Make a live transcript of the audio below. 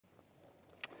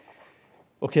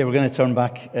Okay, we're going to turn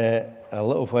back for a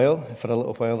little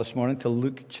while this morning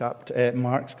to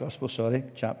Mark's Gospel,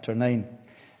 chapter 9.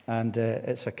 And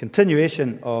it's a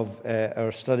continuation of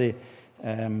our study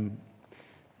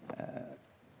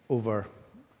over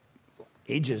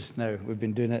ages now. We've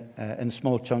been doing it in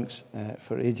small chunks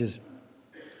for ages.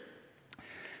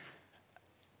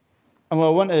 And what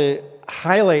I want to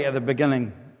highlight at the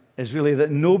beginning is really that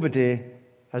nobody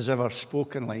has ever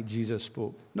spoken like Jesus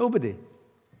spoke. Nobody.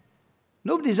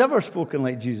 Nobody's ever spoken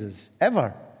like Jesus,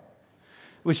 ever.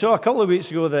 We saw a couple of weeks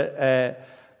ago that,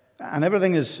 and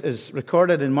everything is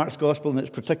recorded in Mark's Gospel in its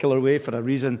particular way for a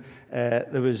reason. There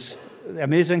was the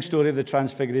amazing story of the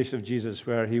transfiguration of Jesus,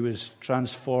 where he was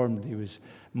transformed, he was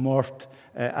morphed,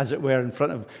 as it were, in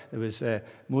front of, there was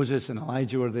Moses and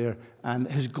Elijah were there, and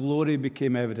his glory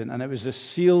became evident. And it was a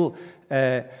seal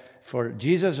for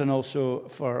Jesus and also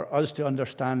for us to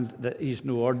understand that he's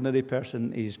no ordinary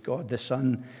person. He's God the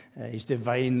Son. He's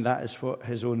divine. That is what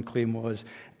his own claim was.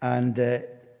 And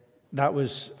that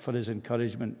was for his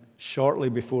encouragement shortly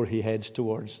before he heads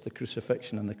towards the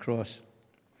crucifixion and the cross.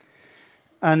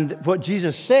 And what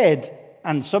Jesus said,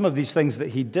 and some of these things that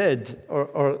he did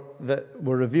or that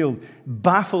were revealed,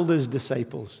 baffled his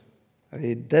disciples.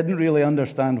 They didn't really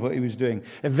understand what he was doing.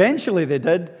 Eventually they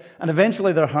did, and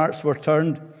eventually their hearts were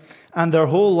turned, and their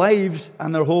whole lives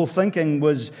and their whole thinking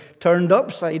was turned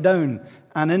upside down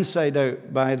and inside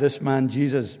out by this man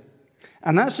Jesus.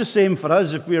 And that's the same for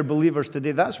us if we are believers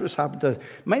today. That's what's happened to us.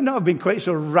 Might not have been quite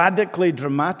so radically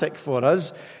dramatic for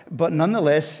us, but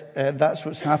nonetheless, that's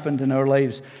what's happened in our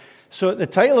lives. So the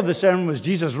title of the sermon was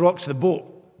Jesus Rocks the Boat.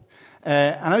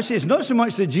 And I would say it's not so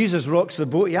much that Jesus rocks the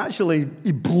boat,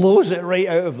 he blows it right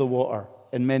out of the water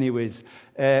in many ways.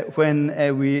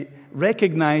 When we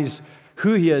recognize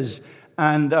who he is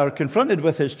and are confronted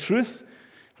with his truth,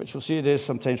 which we'll see it is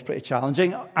sometimes pretty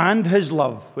challenging, and his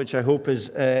love, which I hope is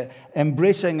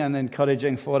embracing and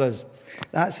encouraging for us.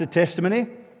 That's the testimony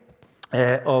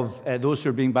of those who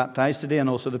are being baptized today, and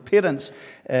also the parents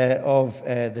of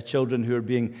the children who are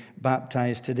being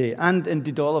baptized today, and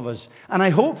indeed all of us. And I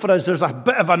hope for us there's a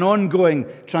bit of an ongoing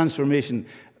transformation,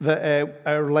 that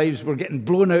our lives were getting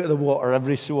blown out of the water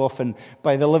every so often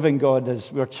by the living God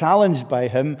as we're challenged by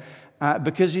him,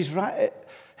 because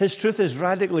his truth is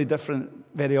radically different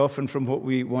very often from what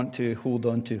we want to hold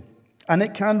on to. And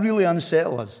it can really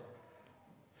unsettle us.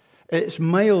 It's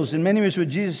miles, in many ways, what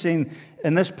Jesus is saying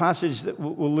in this passage that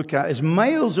we'll look at is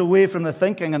miles away from the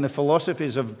thinking and the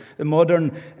philosophies of the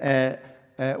modern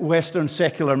Western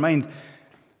secular mind.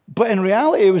 But in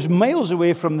reality, it was miles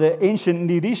away from the ancient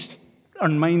Near Eastern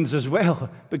minds as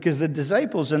well, because the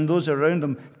disciples and those around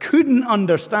them couldn't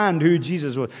understand who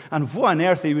Jesus was and what on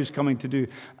earth he was coming to do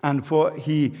and what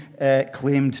he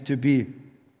claimed to be.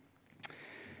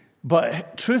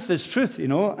 But truth is truth,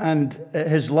 and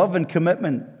his love and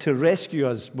commitment to rescue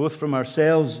us both from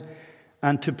ourselves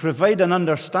and to provide an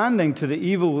understanding to the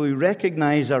evil we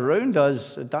recognize around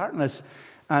us, the darkness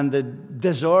and the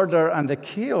disorder and the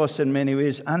chaos in many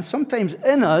ways, and sometimes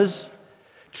in us,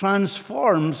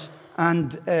 transforms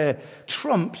and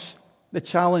trumps the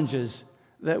challenges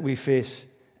that we face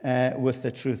with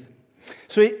the truth.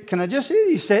 So can I just say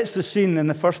he sets the scene in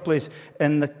the first place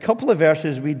in the couple of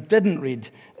verses we didn't read,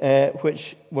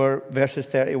 which were verses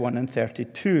 31 and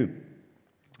 32,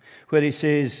 where he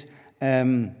says,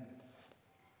 for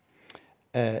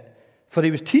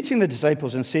he was teaching the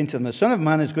disciples and saying to them, the Son of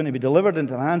Man is going to be delivered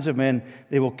into the hands of men.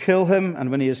 They will kill him, and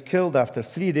when he is killed, after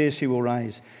 3 days he will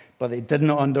rise. But they did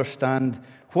not understand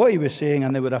what he was saying,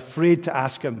 and they were afraid to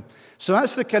ask him. So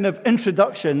that's the kind of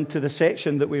introduction to the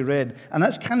section that we read. And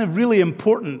that's kind of really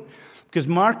important, because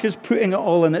Mark is putting it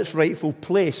all in its rightful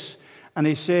place. And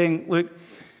he's saying, look,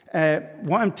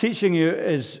 what I'm teaching you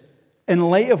is in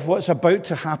light of what's about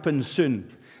to happen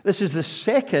soon. This is the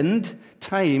second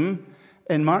time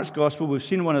in Mark's Gospel, we've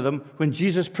seen one of them, when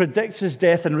Jesus predicts his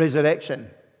death and resurrection.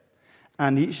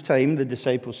 And each time the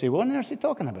disciples say, what on earth is he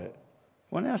talking about?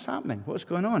 What on earth is happening? What's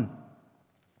going on?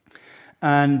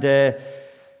 And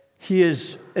he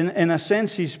is, in a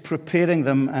sense, he's preparing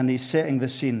them and he's setting the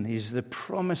scene. He's the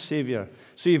promised Savior.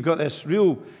 So you've got this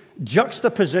real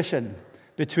juxtaposition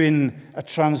between a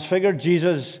transfigured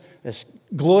Jesus, this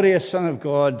glorious Son of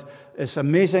God, this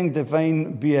amazing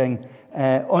divine being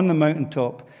on the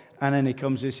mountaintop. And then he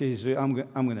comes and says, I'm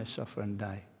going to suffer and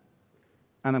die.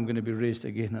 And I'm going to be raised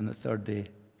again on the third day.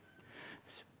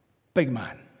 Big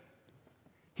man.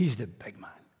 He's the big man.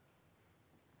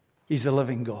 He's the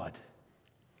living God.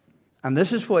 And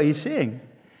this is what he's saying.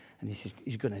 And he says,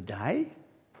 he's going to die.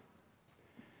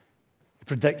 He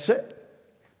predicts it.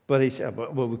 But he said,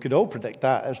 well, we could all predict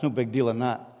that. There's no big deal in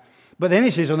that. But then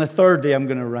he says, on the third day, I'm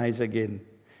going to rise again.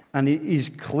 And he's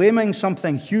claiming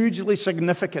something hugely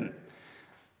significant,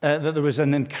 that there was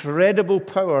an incredible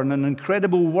power and an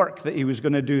incredible work that he was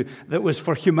going to do that was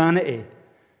for humanity.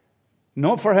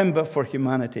 Not for him, but for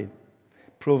humanity,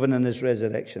 proven in his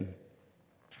resurrection.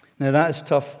 Now, that is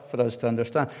tough for us to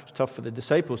understand. It's tough for the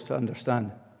disciples to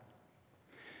understand.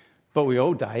 But we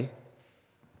all die,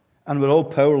 and we're all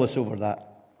powerless over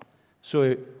that.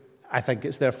 So I think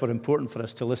it's therefore important for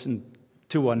us to listen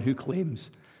to one who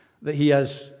claims that he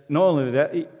has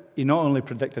he not only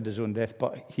predicted his own death,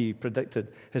 but he predicted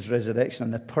his resurrection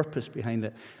and the purpose behind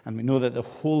it. And we know that the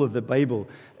whole of the Bible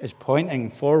is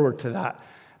pointing forward to that.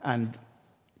 And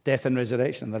death and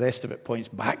resurrection, and the rest of it points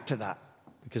back to that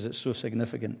because it's so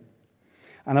significant.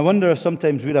 And I wonder if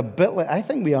sometimes we're a bit like, I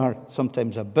think we are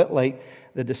sometimes a bit like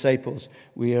the disciples.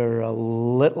 We are a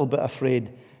little bit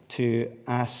afraid to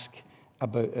ask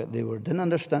about it. They didn't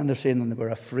understand their saying and they were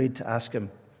afraid to ask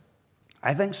him.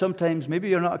 I think sometimes, maybe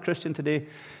you're not a Christian today,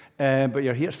 but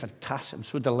you're here. It's fantastic. I'm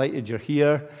so delighted you're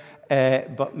here.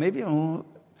 But maybe, and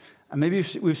maybe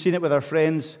we've seen it with our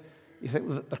friends. You think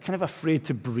they're kind of afraid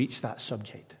to breach that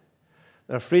subject.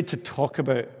 They're afraid to talk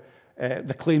about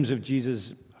the claims of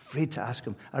Jesus, afraid to ask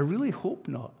him. I really hope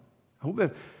not. I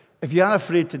hope if you are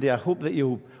afraid today, I hope that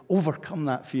you'll overcome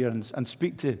that fear and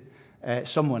speak to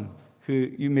someone who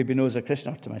you maybe know as a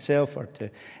Christian, or to myself, or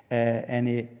to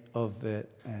any of the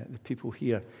people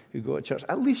here who go to church,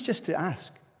 at least just to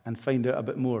ask and find out a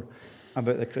bit more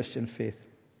about the Christian faith.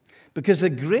 Because the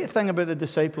great thing about the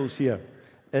disciples here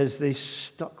is they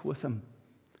stuck with him.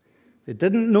 They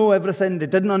didn't know everything. They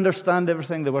didn't understand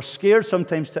everything. They were scared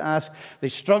sometimes to ask. They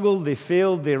struggled. They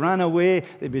failed. They ran away.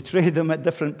 They betrayed them at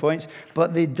different points.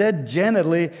 But they did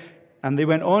generally, and they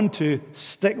went on to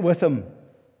stick with him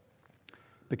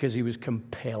because he was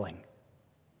compelling,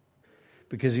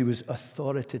 because he was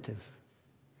authoritative,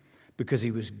 because he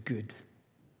was good.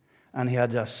 And he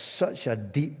had such a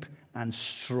deep and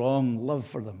strong love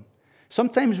for them.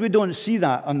 Sometimes we don't see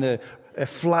that on the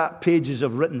flat pages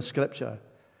of written scripture.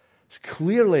 It's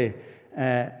clearly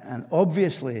and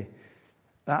obviously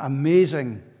that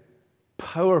amazing,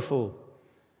 powerful,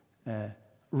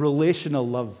 relational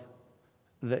love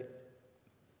that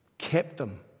kept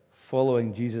them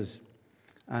following Jesus.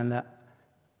 And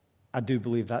I do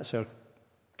believe that's our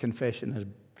confession as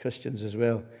Christians as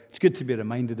well. It's good to be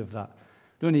reminded of that.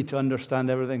 Don't need to understand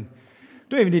everything.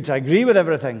 Don't even need to agree with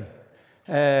everything.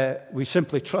 We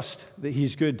simply trust that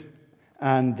he's good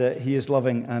and that he is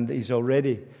loving and that he's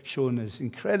already shown his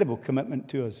incredible commitment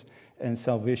to us in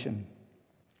salvation.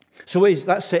 So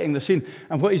that's setting the scene.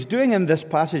 And what he's doing in this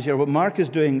passage here, what Mark is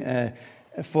doing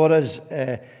for us,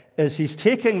 is he's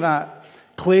taking that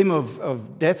claim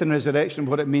of death and resurrection,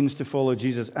 what it means to follow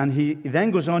Jesus, and he then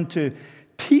goes on to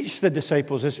teach the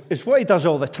disciples. It's what he does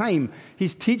all the time.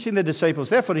 He's teaching the disciples,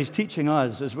 therefore he's teaching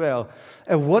us as well,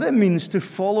 what it means to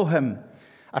follow him,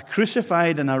 a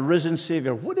crucified and a risen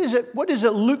Savior. What does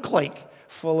it look like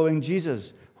following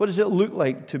Jesus? What does it look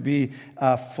like to be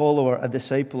a follower, a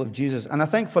disciple of Jesus? And I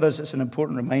think for us it's an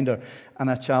important reminder and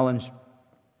a challenge.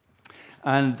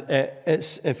 And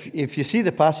it's if you see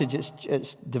the passage,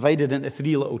 it's divided into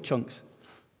 3 little chunks,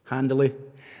 handily.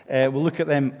 We'll look at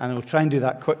them and we'll try and do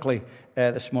that quickly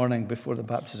this morning before the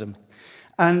baptism.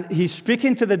 And he's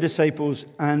speaking to the disciples,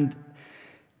 and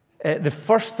the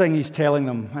first thing he's telling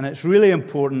them, and it's really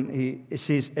important, he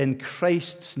says, in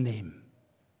Christ's name,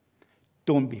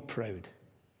 don't be proud.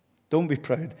 Don't be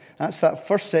proud. That's that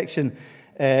first section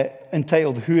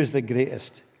entitled, Who is the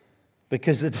Greatest?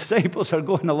 Because the disciples are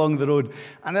going along the road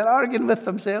and they're arguing with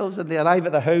themselves, and they arrive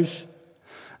at the house.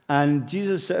 And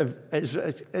Jesus,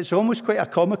 it's almost quite a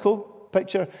comical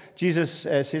picture. Jesus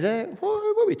says,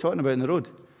 what are we talking about in the road?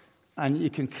 And you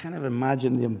can kind of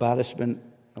imagine the embarrassment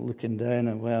looking down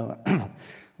and,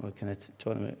 what can I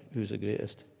talk about? Who's the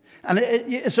greatest? And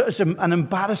it's an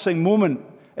embarrassing moment.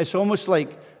 It's almost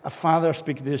like a father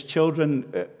speaking to his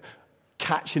children,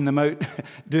 catching them out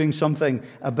doing something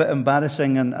a bit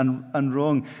embarrassing and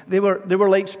wrong. They were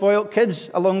like spoiled kids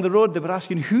along the road. They were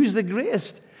asking, who's the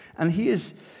greatest? And he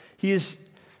is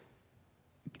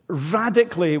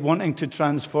radically wanting to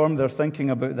transform their thinking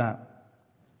about that.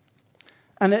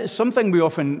 And it's something we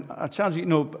often are challenged,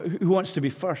 who wants to be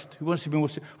first? Who wants to be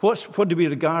most? What do we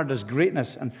regard as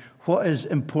greatness? And what is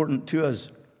important to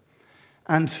us?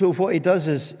 And so what he does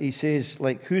is he says,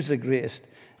 who's the greatest?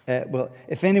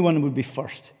 If anyone would be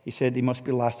first, he said he must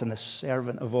be last and the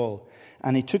servant of all.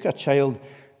 And he took a child,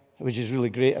 which is really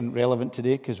great and relevant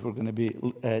today because we're going to be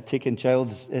taking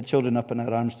children up in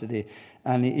our arms today.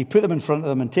 And he put them in front of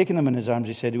them, and taking them in his arms,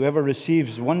 he said, whoever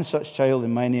receives one such child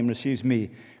in my name receives me.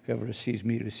 Whoever receives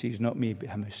me receives not me, but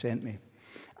him who sent me.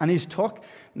 And he's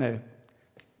now,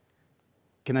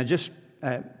 can I just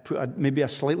put maybe a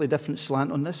slightly different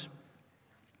slant on this?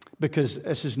 Because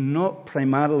this is not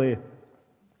primarily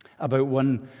about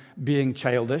one being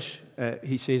childish.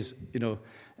 He says,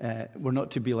 we're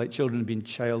not to be like children being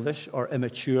childish or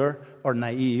immature or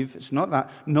naive. It's not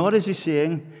that. Nor is he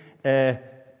saying,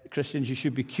 Christians, you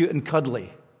should be cute and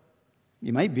cuddly.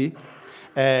 You might be.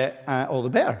 All the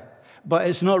better. But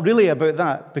it's not really about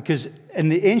that, because in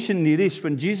the ancient Near East,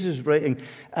 when Jesus was writing,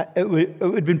 it would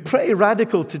have been pretty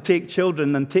radical to take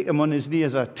children and take them on his knee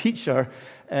as a teacher,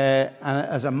 and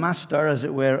as a master, as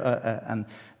it were, and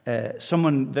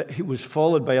someone that was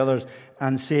followed by others,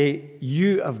 and say,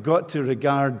 you have got to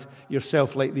regard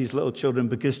yourself like these little children,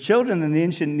 because children in the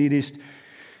ancient Near East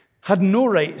had no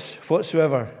rights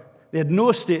whatsoever. They had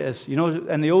no status.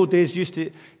 In the old days,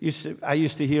 I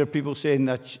used to hear people saying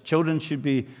that children should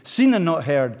be seen and not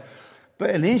heard.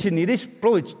 But in the ancient Near East,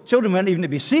 probably children weren't even to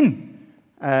be seen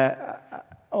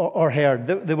or heard.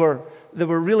 They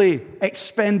were really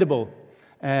expendable.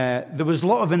 There was a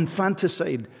lot of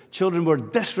infanticide. Children were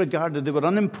disregarded. They were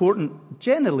unimportant,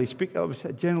 generally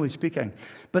speaking.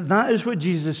 But that is what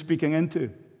Jesus is speaking into.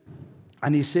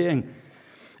 And he's saying,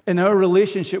 in our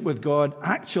relationship with God,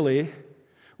 actually,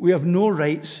 we have no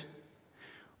rights.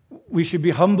 We should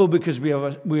be humble because we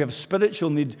have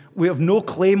spiritual need. We have no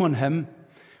claim on him.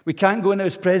 We can't go into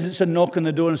his presence and knock on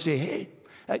the door and say, hey,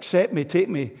 accept me, take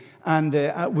me. And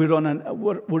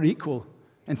we're equal.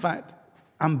 In fact,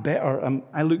 I'm better.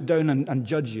 I look down and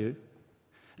judge you.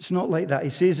 It's not like that.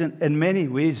 He says in many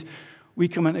ways, we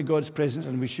come into God's presence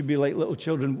and we should be like little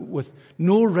children with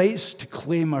no rights to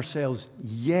claim ourselves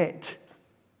yet.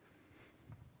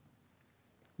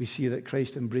 We see that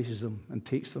Christ embraces them and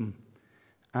takes them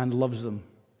and loves them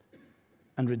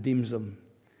and redeems them.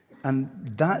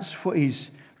 And that's what he's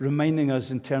reminding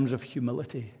us in terms of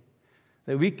humility.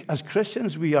 That we, as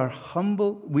Christians, we are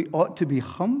humble. We ought to be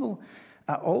humble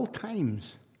at all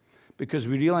times because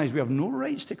we realize we have no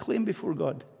rights to claim before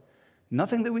God.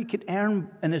 Nothing that we could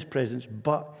earn in his presence,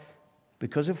 but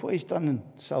because of what he's done in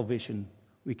salvation,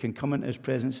 we can come into his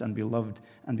presence and be loved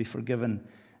and be forgiven,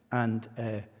 and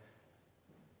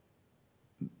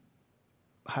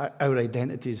our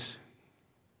identities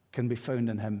can be found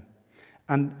in him.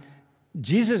 And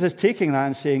Jesus is taking that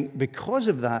and saying, because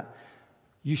of that,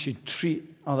 you should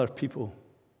treat other people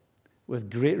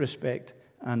with great respect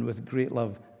and with great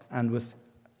love and with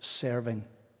serving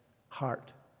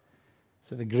heart.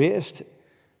 So the greatest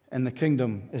in the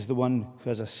kingdom is the one who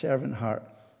has a servant heart.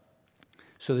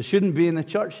 So there shouldn't be in the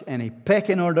church any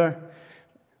pecking order.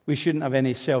 We shouldn't have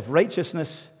any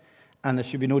self-righteousness, and there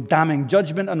should be no damning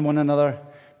judgment on one another,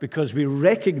 because we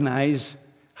recognize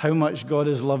how much God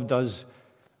has loved us,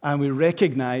 and we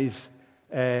recognize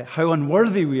how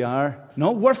unworthy we are,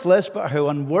 not worthless, but how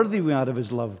unworthy we are of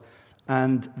his love.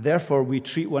 And therefore, we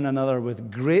treat one another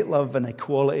with great love and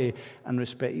equality and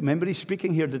respect. Remember, he's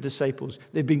speaking here to disciples.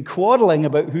 They've been quarreling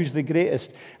about who's the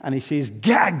greatest. And he says,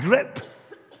 get a grip.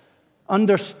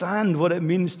 Understand what it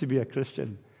means to be a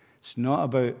Christian. It's not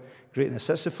about greatness.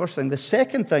 That's the first thing. The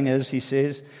second thing is, he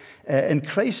says, in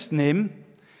Christ's name,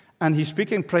 and he's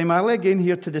speaking primarily again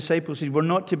here to disciples, he says, we're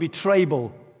not to be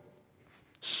tribal.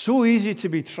 So easy to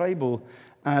be tribal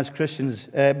as Christians,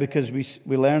 because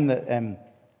we learn that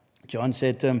John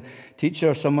said to him,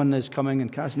 teacher, someone is coming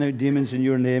and casting out demons in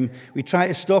your name. We try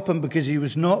to stop him because he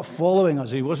was not following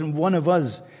us. He wasn't one of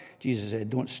us. Jesus said,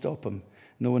 don't stop him.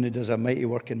 No one who does a mighty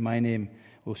work in my name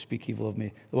will speak evil of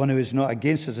me. The one who is not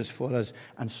against us is for us,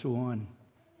 and so on.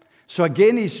 So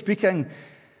again, he's speaking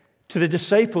to the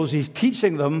disciples. He's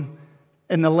teaching them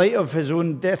in the light of his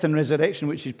own death and resurrection,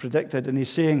 which he's predicted. And he's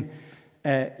saying,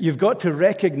 you've got to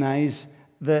recognize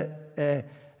that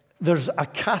there's a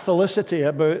Catholicity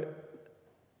about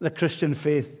the Christian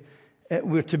faith.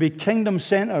 We're to be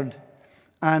kingdom-centered,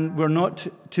 and we're not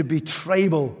to be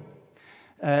tribal.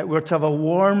 We're to have a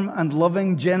warm and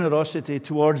loving generosity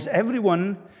towards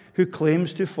everyone who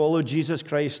claims to follow Jesus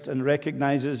Christ and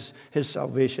recognizes his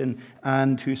salvation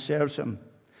and who serves him.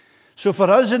 So for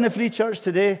us in the Free Church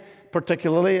today,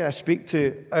 particularly, I speak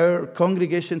to our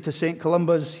congregation, to St.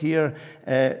 Columba's here,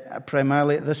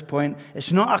 primarily at this point.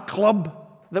 It's not a club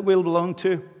that we'll belong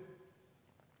to.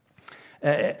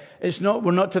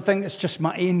 We're not to think it's just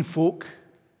my own folk,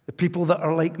 the people that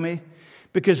are like me,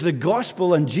 because the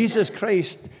gospel and Jesus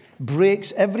Christ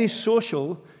breaks every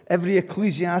social, every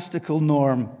ecclesiastical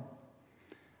norm,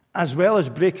 as well as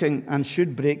breaking and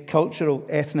should break cultural,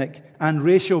 ethnic, and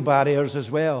racial barriers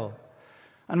as well.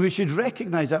 And we should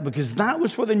recognize that, because that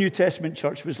was what the New Testament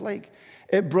church was like.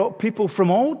 It brought people from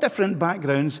all different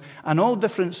backgrounds and all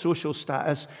different social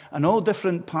status and all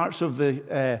different parts of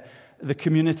the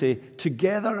community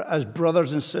together as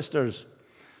brothers and sisters.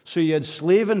 So you had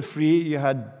slave and free, you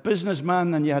had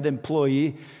businessman and you had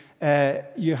employee,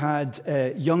 you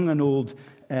had young and old,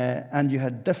 and you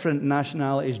had different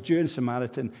nationalities, Jew and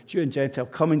Samaritan, Jew and Gentile,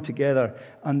 coming together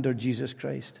under Jesus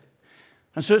Christ.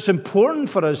 And so it's important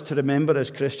for us to remember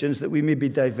as Christians that we may be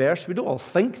diverse. We don't all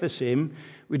think the same.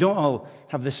 We don't all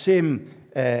have the same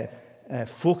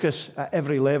focus at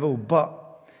every level,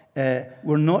 but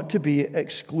we're not to be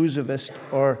exclusivist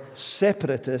or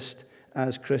separatist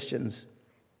as Christians.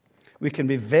 We can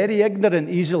be very ignorant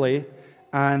easily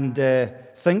and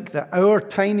think that our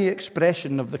tiny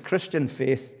expression of the Christian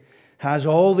faith has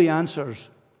all the answers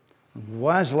and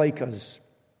was like us.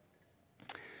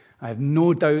 I have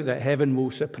no doubt that heaven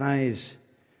will surprise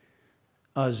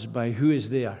us by who is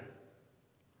there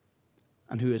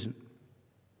and who isn't.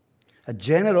 A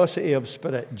generosity of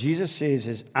spirit, Jesus says,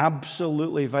 is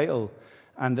absolutely vital,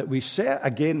 and that we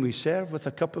serve with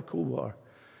a cup of cold water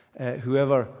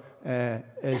whoever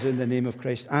is in the name of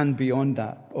Christ, and beyond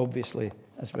that, obviously,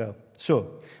 as well.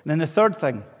 So, and then the third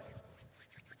thing,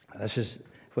 this is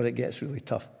where it gets really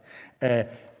tough.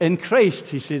 In Christ,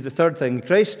 he says the third thing, in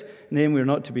Christ's name we're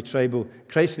not to be tribal,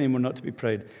 in Christ's name we're not to be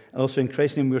proud, and also in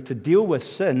Christ's name we're to deal with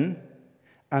sin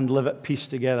and live at peace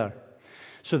together.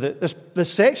 So that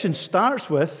this section starts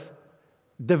with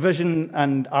division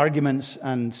and arguments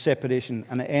and separation,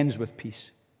 and it ends with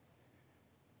peace.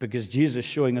 Because Jesus is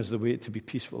showing us the way to be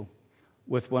peaceful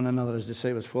with one another as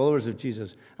disciples, followers of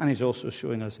Jesus, and he's also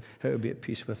showing us how to be at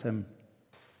peace with him.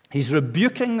 He's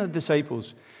rebuking the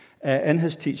disciples in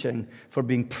his teaching for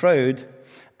being proud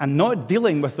and not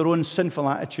dealing with their own sinful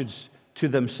attitudes to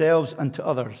themselves and to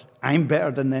others. I'm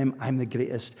better than them. I'm the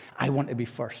greatest. I want to be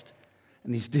first.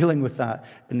 And he's dealing with that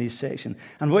in this section.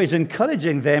 And what he's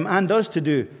encouraging them and us to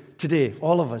do today,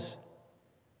 all of us,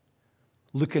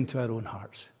 look into our own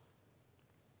hearts.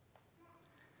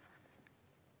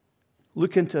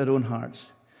 Look into our own hearts.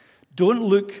 Don't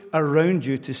look around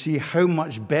you to see how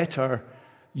much better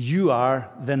you are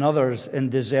than others in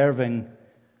deserving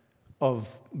of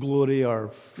glory or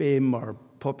fame or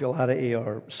popularity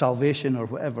or salvation or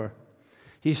whatever.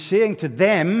 He's saying to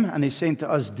them, and he's saying to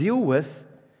us, deal with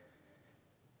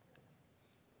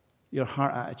your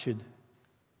heart attitude.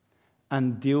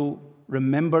 And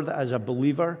remember that as a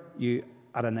believer, you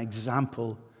are an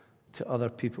example to other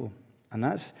people. And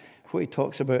that's what he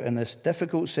talks about in this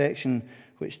difficult section,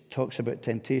 which talks about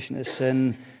temptation to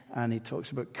sin, and he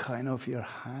talks about cutting off your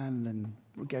hand and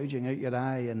gouging out your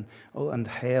eye and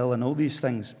hell and all these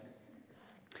things.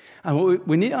 And what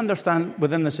we need to understand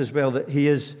within this as well, that he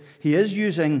is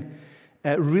using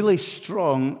really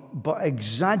strong but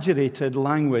exaggerated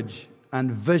language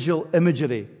and visual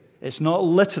imagery. It's not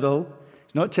literal.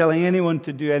 It's not telling anyone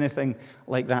to do anything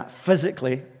like that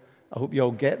physically. I hope you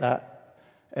all get that.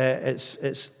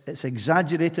 It's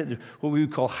exaggerated, what we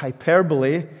would call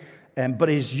hyperbole, but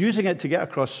he's using it to get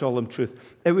across solemn truth.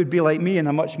 It would be like me in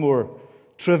a much more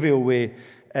trivial way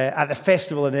at the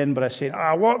festival in Edinburgh saying,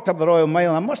 I walked up the Royal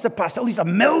Mile and I must have passed at least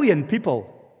 1 million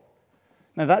people.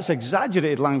 Now that's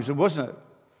exaggerated language, wasn't it?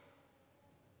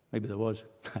 Maybe there was.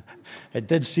 It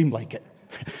did seem like it.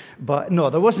 But no,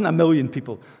 there wasn't 1 million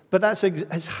people. But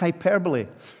it's hyperbole.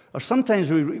 Or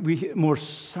sometimes we more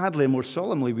sadly, more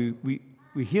solemnly,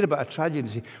 we hear about a tragedy and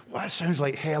say, well, that sounds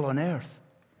like hell on earth.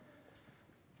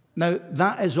 Now,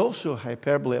 that is also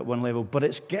hyperbole at one level, but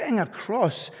it's getting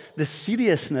across the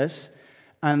seriousness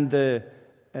and the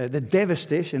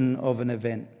devastation of an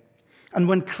event. And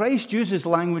when Christ uses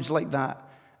language like that,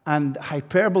 and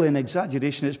hyperbole and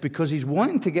exaggeration, it's because he's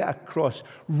wanting to get across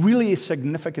really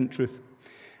significant truth.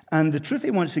 And the truth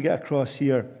he wants to get across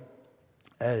here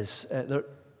is,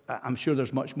 I'm sure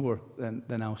there's much more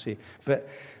than I'll say, but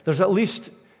there's at least,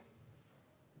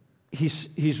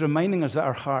 he's reminding us that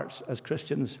our hearts as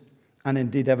Christians, and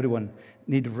indeed everyone,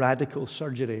 need radical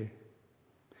surgery.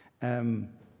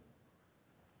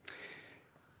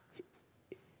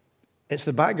 It's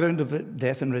the background of the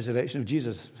death and resurrection of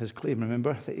Jesus, his claim,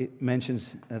 remember, that he mentions,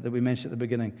 that we mentioned at the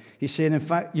beginning. He's saying, in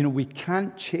fact, we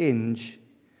can't change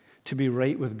to be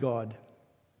right with God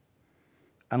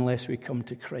unless we come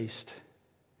to Christ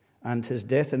and his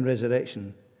death and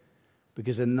resurrection,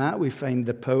 because in that we find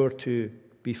the power to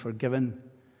be forgiven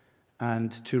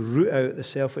and to root out the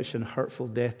selfish and hurtful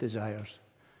death desires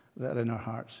that are in our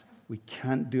hearts. We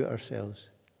can't do it ourselves.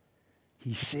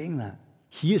 He's saying that.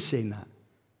 He is saying that.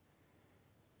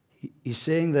 He's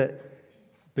saying that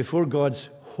before God's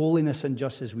holiness and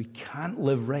justice, we can't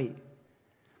live right.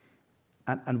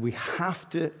 And we have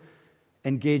to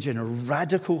engage in a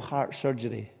radical heart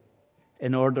surgery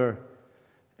in order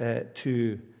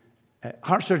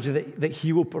heart surgery that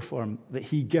he will perform, that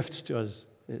he gifts to us.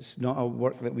 It's not a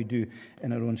work that we do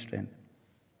in our own strength.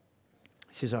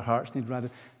 He says our hearts need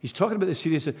radical. He's talking about the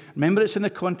seriousness. Remember, it's in the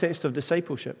context of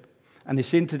discipleship. And he's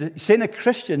saying to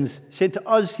Christians, saying to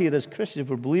us here as Christians,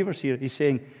 we're believers here, he's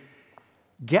saying,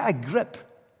 get a grip.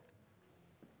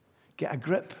 Get a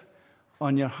grip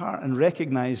on your heart and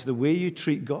recognize the way you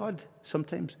treat God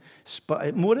sometimes,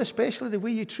 but more especially the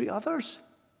way you treat others.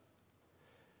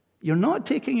 You're not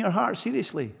taking your heart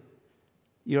seriously.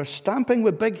 You're stamping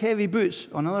with big, heavy boots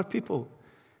on other people.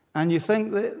 And you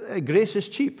think that grace is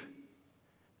cheap.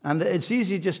 And that it's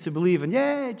easy just to believe in,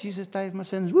 yeah, Jesus died for my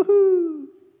sins, woohoo.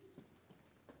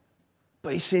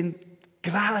 But he's saying,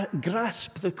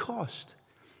 grasp the cost.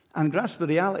 And grasp the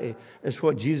reality is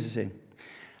what Jesus is saying.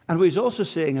 And what he's also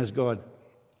saying as God,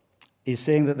 he's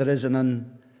saying that there is an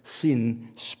unseen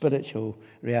spiritual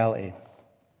reality.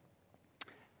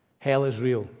 Hell is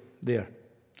real. There,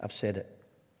 I've said it.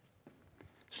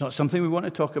 It's not something we want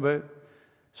to talk about,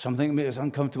 something that makes us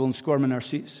uncomfortable and squirm in our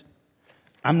seats.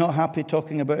 I'm not happy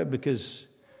talking about it because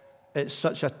it's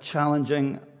such a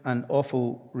challenging and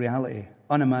awful reality,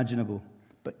 unimaginable.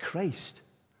 But Christ,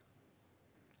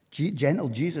 gentle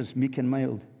Jesus, meek and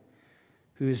mild,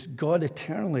 who is God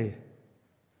eternally,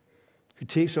 who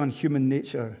takes on human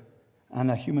nature and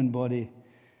a human body,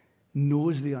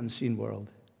 knows the unseen world.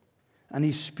 And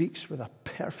he speaks with a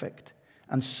perfect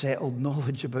and settled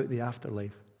knowledge about the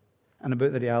afterlife and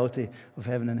about the reality of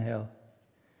heaven and hell.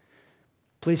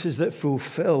 Places that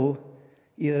fulfill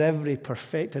either every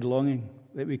perfected longing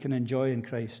that we can enjoy in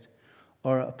Christ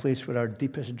or a place where our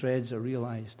deepest dreads are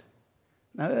realized.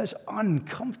 Now, that's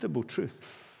uncomfortable truth.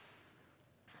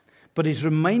 But he's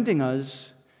reminding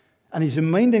us, and he's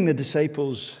reminding the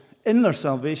disciples in their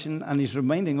salvation, and he's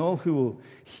reminding all who will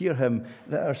hear him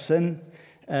that our sin,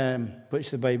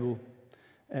 which the Bible,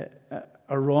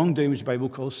 our wrongdoing, which the Bible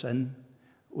calls sin,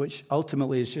 which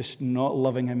ultimately is just not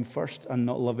loving him first and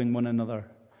not loving one another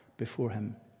before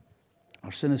him.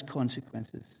 Our sin has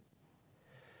consequences.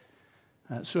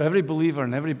 So every believer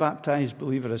and every baptized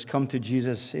believer has come to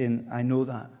Jesus saying, I know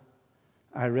that.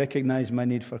 I recognize my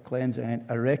need for cleansing.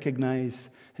 I recognize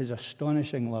his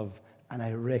astonishing love. And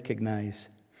I recognize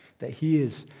that he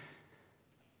is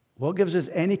what gives us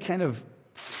any kind of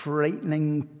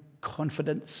frightening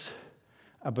confidence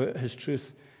about his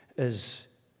truth is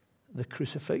the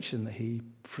crucifixion that he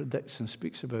predicts and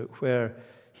speaks about, where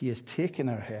he has taken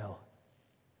our hell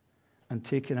and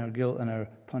taken our guilt and our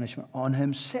punishment on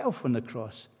himself on the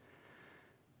cross.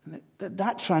 And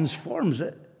that transforms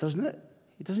it, doesn't it?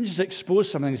 He doesn't just expose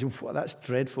something and say, well, that's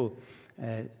dreadful.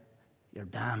 You're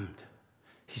damned.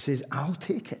 He says, I'll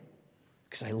take it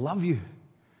because I love you.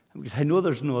 Because I know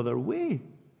there's no other way.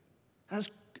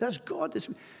 That's God.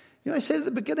 I said at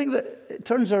the beginning that it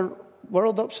turns our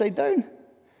world upside down.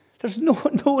 There's no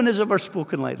one has ever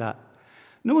spoken like that.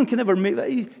 No one can ever make that.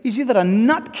 He's either a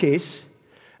nutcase,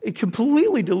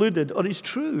 completely deluded, or he's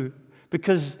true,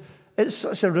 because it's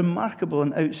such a remarkable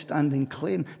and outstanding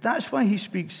claim. That's why he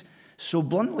speaks so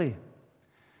bluntly.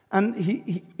 And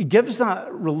he gives that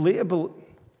relatable.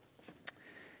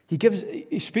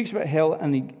 He speaks about hell,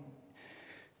 and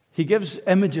he gives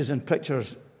images and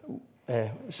pictures,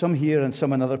 some here and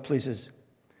some in other places.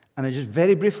 And I just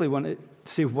very briefly want to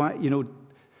say why,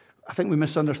 I think we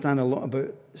misunderstand a lot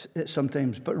about it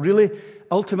sometimes. But really,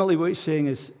 ultimately what he's saying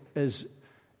is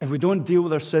if we don't deal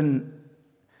with our sin,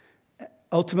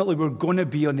 ultimately we're going to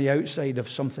be on the outside of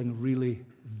something really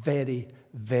very,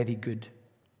 very good.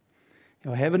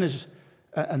 Heaven is,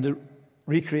 and the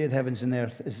recreated heavens and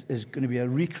earth is going to be a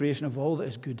recreation of all that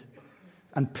is good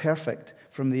and perfect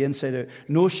from the inside out.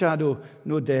 No shadow,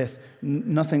 no death,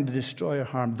 nothing to destroy or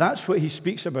harm. That's what he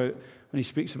speaks about when he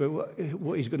speaks about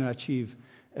what he's going to achieve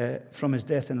from his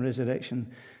death and resurrection.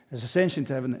 His ascension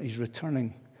to heaven, he's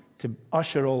returning to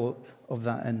usher all of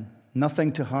that in.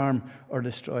 Nothing to harm or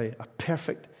destroy. A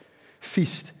perfect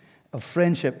feast of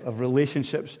friendship, of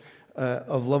relationships,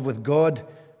 of love with God,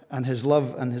 and his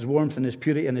love and his warmth and his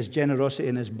purity and his generosity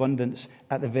and his abundance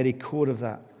at the very core of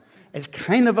that. It's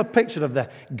kind of a picture of the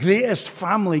greatest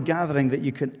family gathering that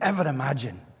you can ever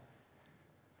imagine.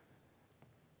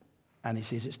 And he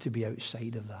says it's to be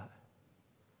outside of that.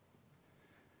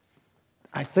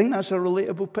 I think that's a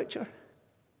relatable picture.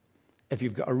 If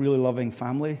you've got a really loving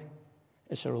family,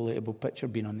 it's a relatable picture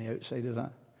being on the outside of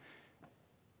that.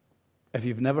 If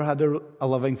you've never had a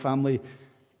loving family,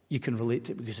 you can relate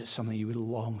to it because it's something you would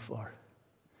long for,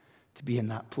 to be in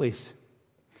that place.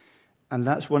 And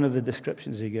that's one of the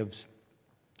descriptions he gives.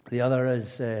 The other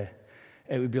is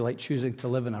it would be like choosing to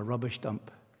live in a rubbish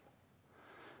dump.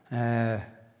 The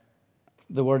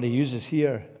word he uses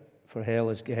here for hell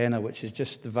is Gehenna, which is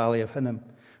just the valley of Hinnom,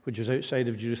 which was outside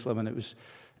of Jerusalem, and it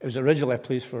was originally a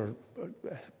place for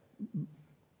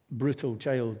brutal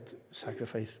child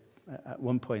sacrifice at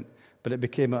one point, but it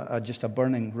became just a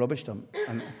burning rubbish dump,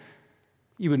 and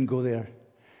you wouldn't go there.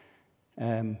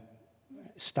 It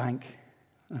stank.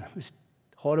 It was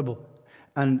horrible,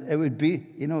 and it would be,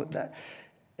 that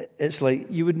it's like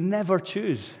you would never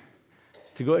choose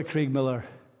to go to Craigmillar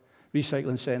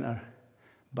Recycling Centre,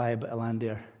 buy a bit of land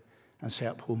there, and set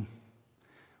up home.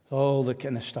 All the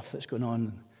kind of stuff that's going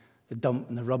on, the dump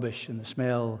and the rubbish and the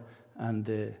smell and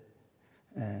the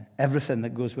everything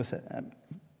that goes with it,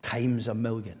 times a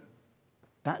million.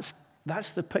 That's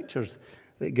the pictures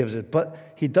that he gives us.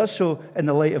 But he does so in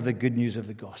the light of the good news of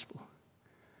the gospel,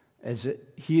 is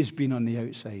that he has been on the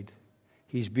outside.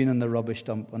 He's been on the rubbish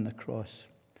dump on the cross.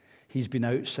 He's been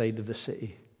outside of the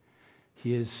city.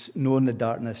 He has known the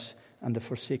darkness and the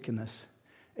forsakenness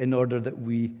in order that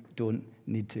we don't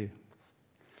need to.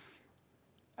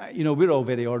 We're all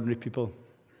very ordinary people.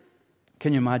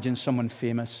 Can you imagine someone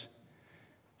famous?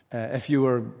 If you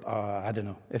were,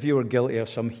 if you were guilty of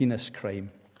some heinous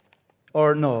crime.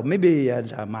 Or no, maybe you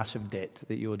had a massive debt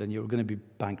that you owed and you were going to be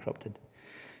bankrupted.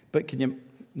 But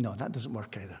no, that doesn't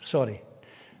work either. Sorry.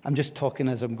 I'm just talking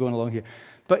as I'm going along here.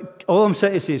 But all I'm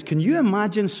saying to say is, can you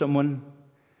imagine someone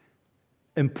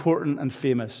important and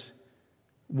famous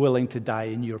willing to die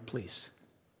in your place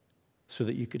so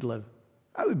that you could live?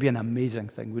 That would be an amazing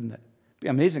thing, wouldn't it? It'd be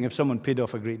amazing if someone paid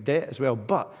off a great debt as well.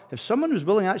 But if someone was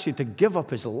willing actually to give up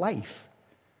his life,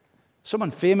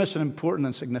 someone famous and important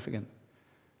and significant,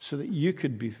 so that you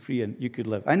could be free and you could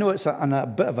live. I know it's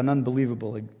a bit of an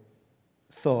unbelievable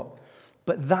thought,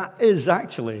 but that is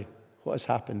actually what has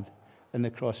happened in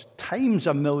the cross. Times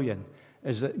a million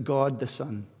is that God the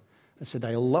Son has said,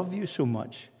 I love you so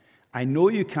much. I know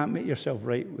you can't make yourself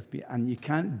right with me, and you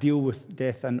can't deal with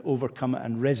death and overcome it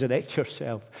and resurrect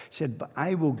yourself. He said, but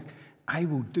I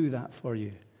will do that for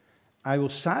you. I will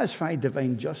satisfy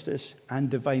divine justice and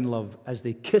divine love as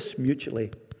they kiss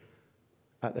mutually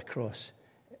at the cross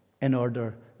in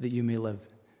order that you may live.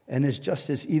 In his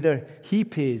justice, either he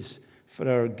pays for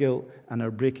our guilt and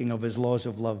our breaking of his laws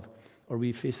of love, or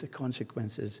we face the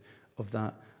consequences of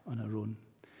that on our own.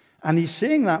 And he's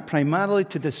saying that primarily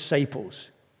to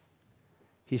disciples.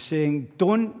 He's saying,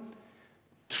 don't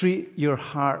treat your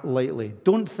heart lightly.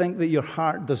 Don't think that your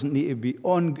heart doesn't need to be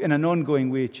in an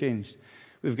ongoing way changed.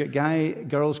 We've got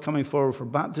girls coming forward for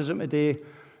baptism today,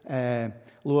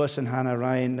 Lois and Hannah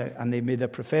Ryan, and they made a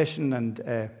profession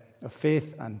of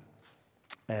faith, and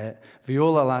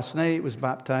Viola last night was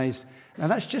baptized. Now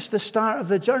that's just the start of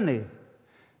the journey.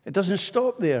 It doesn't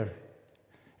stop there.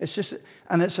 It's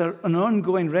an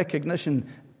ongoing recognition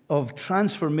of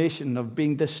transformation, of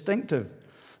being distinctive.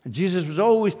 And Jesus was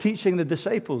always teaching the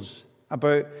disciples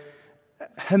about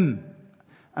him.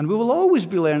 And we will always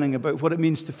be learning about what it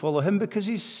means to follow him, because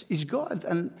he's God.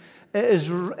 And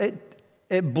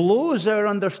it blows our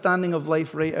understanding of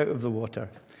life right out of the water.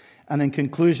 And in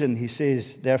conclusion, he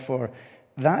says, therefore,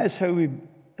 that is how we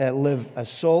live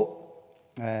as salt,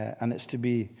 and it's to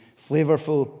be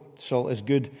flavorful. Salt is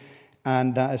good,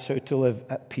 and that is how to live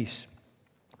at peace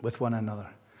with one another.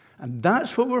 And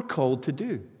that's what we're called to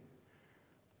do.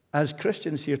 As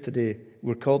Christians here today,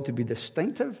 we're called to be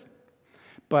distinctive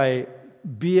by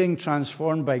being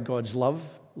transformed by God's love,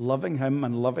 loving him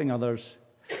and loving others.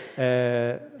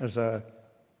 There's a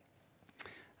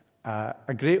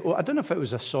great, I don't know if it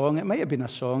was a song, it might have been a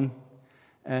song,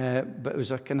 but it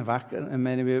was a kind of acronym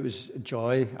anyway. It was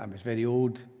joy. I was very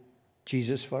old.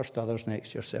 Jesus first, others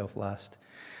next, yourself last.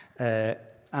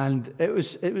 And it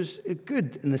was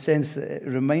good in the sense that it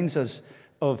reminds us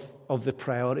of the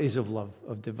priorities of love,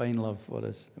 of divine love for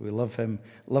us. We love him,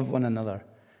 love one another,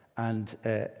 and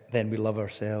then we love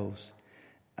ourselves.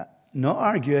 Not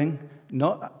arguing,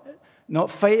 not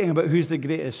fighting about who's the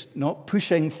greatest, not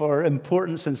pushing for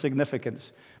importance and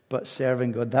significance, but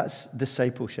serving God. That's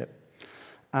discipleship.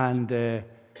 And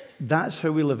that's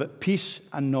how we live at peace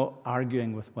and not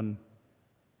arguing with one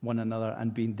another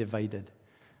and being divided.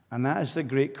 And that is the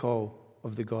great call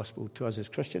of the gospel to us as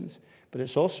Christians. But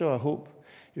it's also, I hope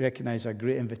you recognize, a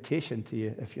great invitation to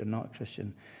you, if you're not a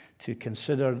Christian, to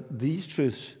consider these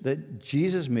truths that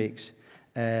Jesus makes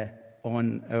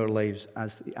on our lives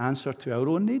as the answer to our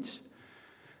own needs,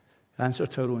 the answer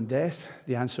to our own death,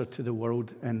 the answer to the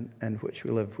world in which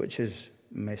we live, which is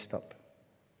messed up.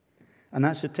 And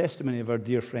that's the testimony of our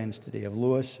dear friends today, of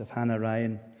Lois, of Hannah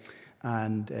Ryan,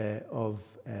 and of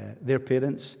their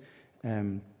parents.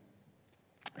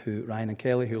 Ryan and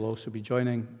Kelly, who will also be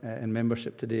joining in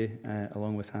membership today,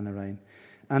 along with Hannah Ryan.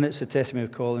 And it's the testimony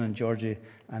of Colin and Georgie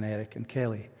and Eric and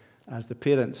Kelly as the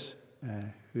parents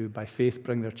who by faith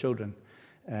bring their children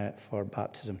for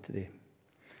baptism today.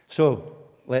 So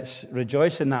let's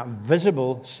rejoice in that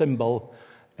visible symbol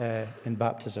in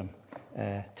baptism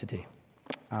today.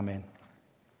 Amen.